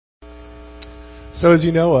So as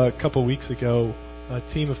you know, a couple weeks ago, a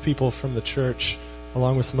team of people from the church,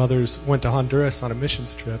 along with some others, went to Honduras on a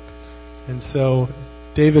missions trip. And so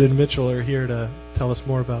David and Mitchell are here to tell us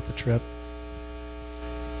more about the trip.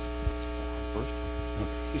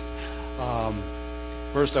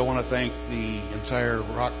 First, I want to thank the entire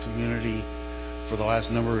Rock community for the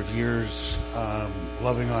last number of years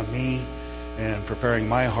loving on me and preparing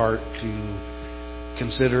my heart to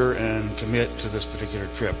consider and commit to this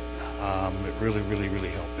particular trip. It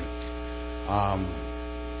really helped me.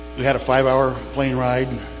 We had a 5-hour plane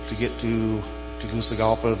ride to get to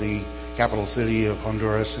Tegucigalpa, the capital city of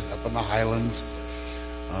Honduras, up in the highlands,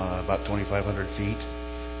 about 2,500 feet.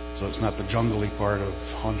 So it's not the jungly part of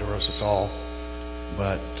Honduras at all.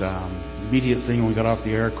 But the immediate thing when we got off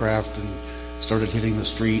the aircraft and started hitting the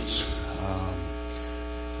streets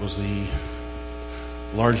was the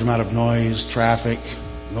large amount of noise, traffic,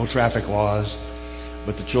 no traffic laws.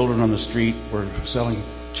 But the children on the street were selling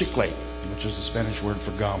chicle, which is the Spanish word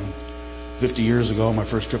for gum. 50 years ago, my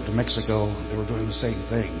first trip to Mexico, they were doing the same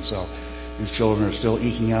thing. So these children are still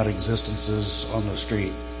eking out existences on the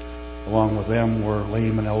street. Along with them were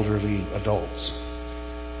lame and elderly adults.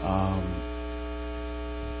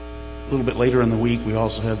 A little bit later in the week, we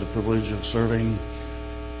also had the privilege of serving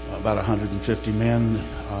about 150 men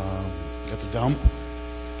at the dump.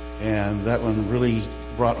 And that one really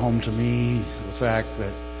brought home to me the fact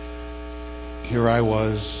that here I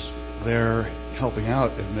was there helping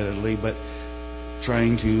out, admittedly, but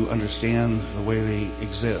trying to understand the way they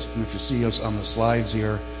exist. And if you see us on the slides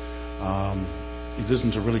here, it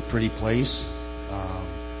isn't a really pretty place.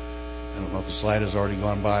 I don't know if the slide has already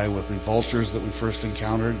gone by with the vultures that we first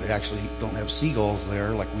encountered. They actually don't have seagulls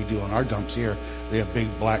there like we do on our dumps here. They have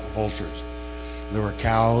big black vultures. There were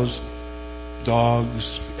cows,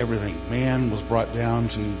 dogs, everything. Man was brought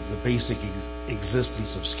down to the basic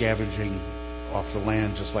existence of scavenging off the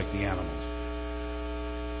land just like the animals.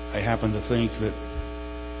 I happen to think that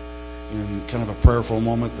in kind of a prayerful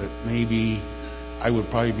moment that maybe I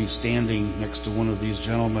would probably be standing next to one of these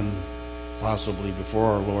gentlemen possibly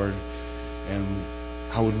before our Lord, and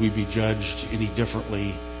how would we be judged any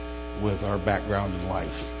differently with our background in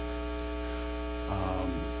life?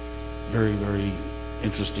 Very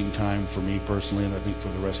interesting time for me personally, and I think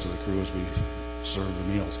for the rest of the crew as we serve the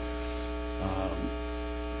meals.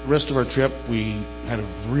 The rest of our trip, we had a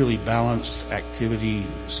really balanced activity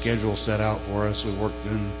schedule set out for us. We worked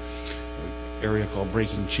in an area called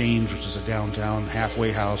Breaking Change, which is a downtown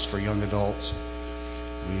halfway house for young adults.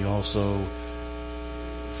 We also,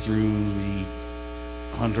 through the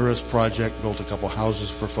Honduras project, built a couple houses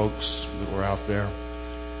for folks that were out there.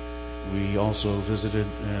 We also visited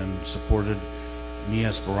and supported Mi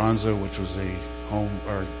Esperanza, which was a home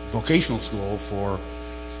or vocational school for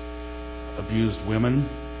abused women.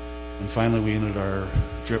 And finally, we ended our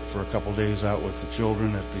trip for a couple days out with the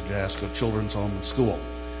children at the Dasco Children's Home and School.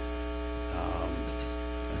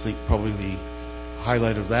 I think probably the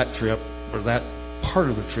highlight of that trip, or that part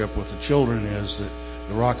of the trip with the children, is that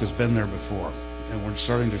the Rock has been there before. And we're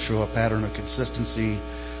starting to show a pattern of consistency,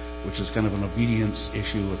 which is kind of an obedience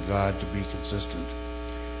issue with God to be consistent.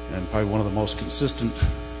 And probably one of the most consistent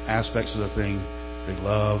aspects of the thing, they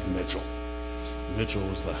love Mitchell. Mitchell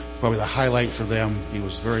was probably the highlight for them. He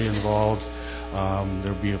was very involved.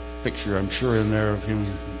 There'll be a picture, I'm sure, in there of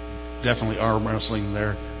him definitely arm wrestling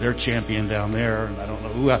their champion down there. And I don't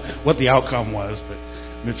know what the outcome was, but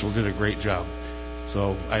Mitchell did a great job.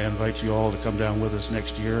 So I invite you all to come down with us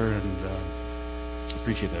next year, and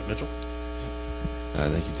appreciate that, Mitchell.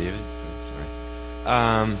 Thank you, David.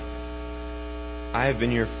 I've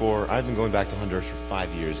been going back to Honduras for 5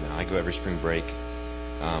 years now. I go every spring break.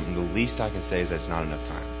 The least I can say is that's not enough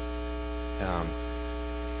time.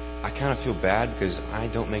 I kind of feel bad because I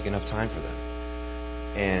don't make enough time for them.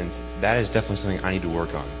 And that is definitely something I need to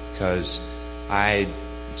work on, because I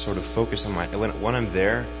sort of focus on when I'm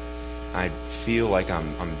there, I feel like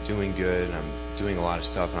I'm doing good, and I'm doing a lot of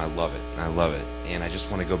stuff, and I love it. And I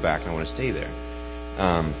just want to go back, and I want to stay there.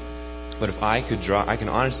 But if I could I can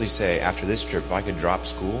honestly say after this trip, if I could drop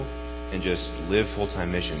school and just live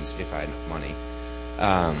full-time missions if I had enough money,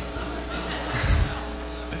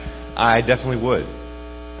 I definitely would.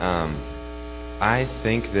 I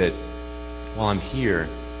think that while I'm here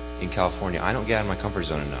in California, I don't get out of my comfort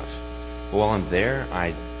zone enough. But while I'm there,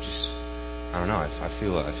 I don't know. I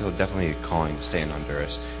feel definitely a calling to stay in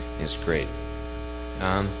Honduras, and it's great.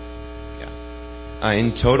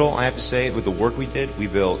 In total, I have to say, with the work we did, we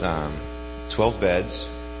built 12 beds,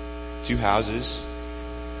 2 houses,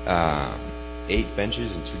 8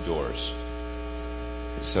 benches, and 2 doors.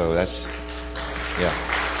 So that's, yeah.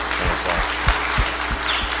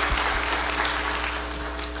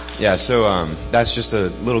 Yeah, so that's just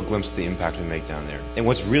a little glimpse of the impact we make down there. And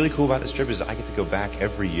what's really cool about this trip is I get to go back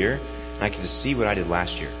every year, and I get to see what I did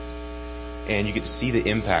last year. And you get to see the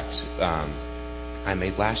impact I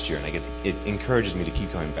made last year, and it encourages me to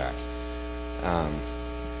keep coming back.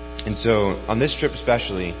 And so on this trip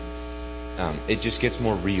especially, it just gets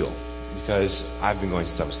more real, because I've been going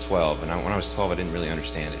since I was 12, and when I was 12, I didn't really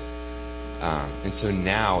understand it. And so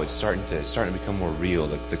now it's starting to become more real.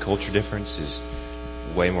 The culture difference is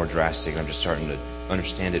way more drastic, and I'm just starting to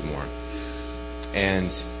understand it more.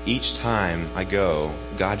 And each time I go,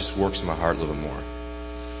 God just works in my heart a little bit more.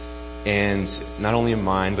 And not only in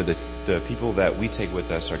mine, but the people that we take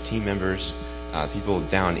with us, our team members, people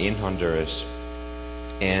down in Honduras.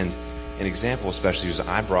 And an example especially is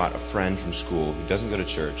I brought a friend from school who doesn't go to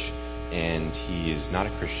church, and he is not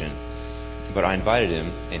a Christian. But I invited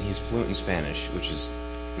him, and he's fluent in Spanish, which is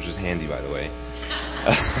handy, by the way.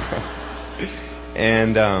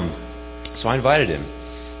 And so I invited him,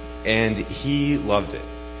 and he loved it.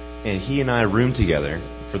 And he and I roomed together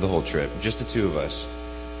for the whole trip, just the two of us.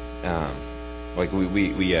 Like when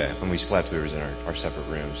we slept, we were in our separate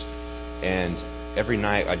rooms. And every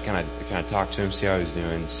night I'd kind of talk to him, see how he was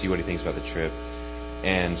doing, see what he thinks about the trip.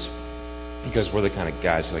 And because we're the kind of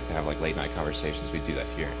guys who like to have like late night conversations, we do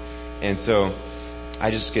that here. And so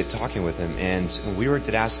I just get talking with him. And when we were at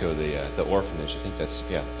Tedasco, the orphanage, I think that's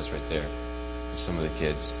right there. Some of the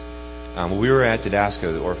kids. When we were at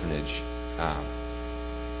Tedasco, the orphanage,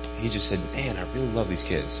 he just said, "Man, I really love these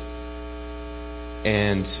kids."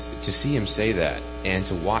 And to see him say that, and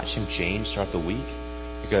to watch him change throughout the week,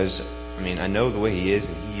 because I know the way he is,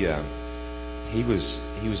 and he was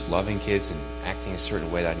loving kids and acting a certain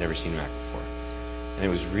way that I'd never seen him act before, and it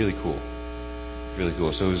was really cool, really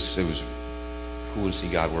cool. So it was cool to see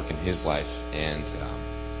God work in his life, and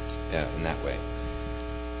in that way.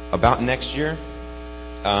 About next year,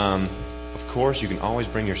 of course, you can always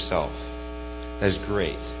bring yourself. That is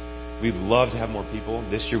great. We'd love to have more people.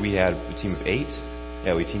 This year we had a team of 8.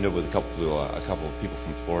 Yeah, we teamed up with a couple of people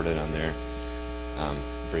from Florida down there,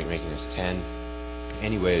 making us 10.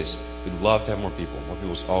 Anyways, we'd love to have more people. More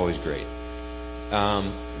people is always great.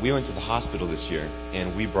 We went to the hospital this year,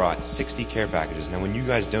 and we brought 60 care packages. Now, when you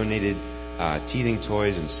guys donated teething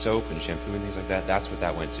toys and soap and shampoo and things like that, that's what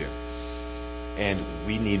that went to. And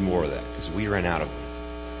we need more of that, because we ran out of them.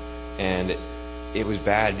 And it was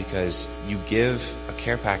bad, because you give a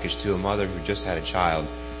care package to a mother who just had a child,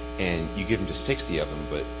 and you give them to 60 of them,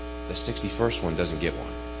 but the 61st one doesn't get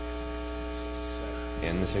one.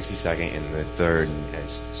 And the 62nd, and the 3rd, and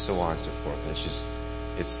so on and so forth. And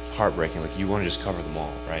it's heartbreaking. Like, you want to just cover them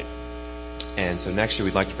all, right? And so next year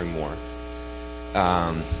we'd like to bring more.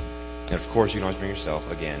 And of course, you can always bring yourself.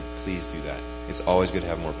 Again, please do that. It's always good to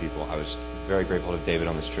have more people. I was very grateful to David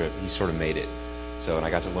on this trip. He sort of made it. And I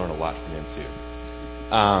got to learn a lot from him too.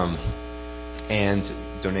 And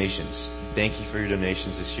donations. Thank you for your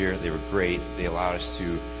donations this year. They were great. They allowed us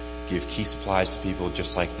to give key supplies to people,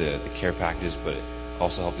 just like the care packages, but it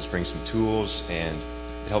also helped us bring some tools, and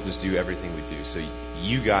it helped us do everything we do. So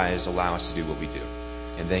you guys allow us to do what we do.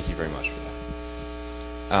 And thank you very much for that.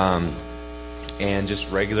 And just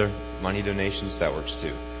regular money donations, that works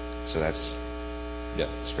too. So that's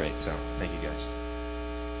great. So thank you guys.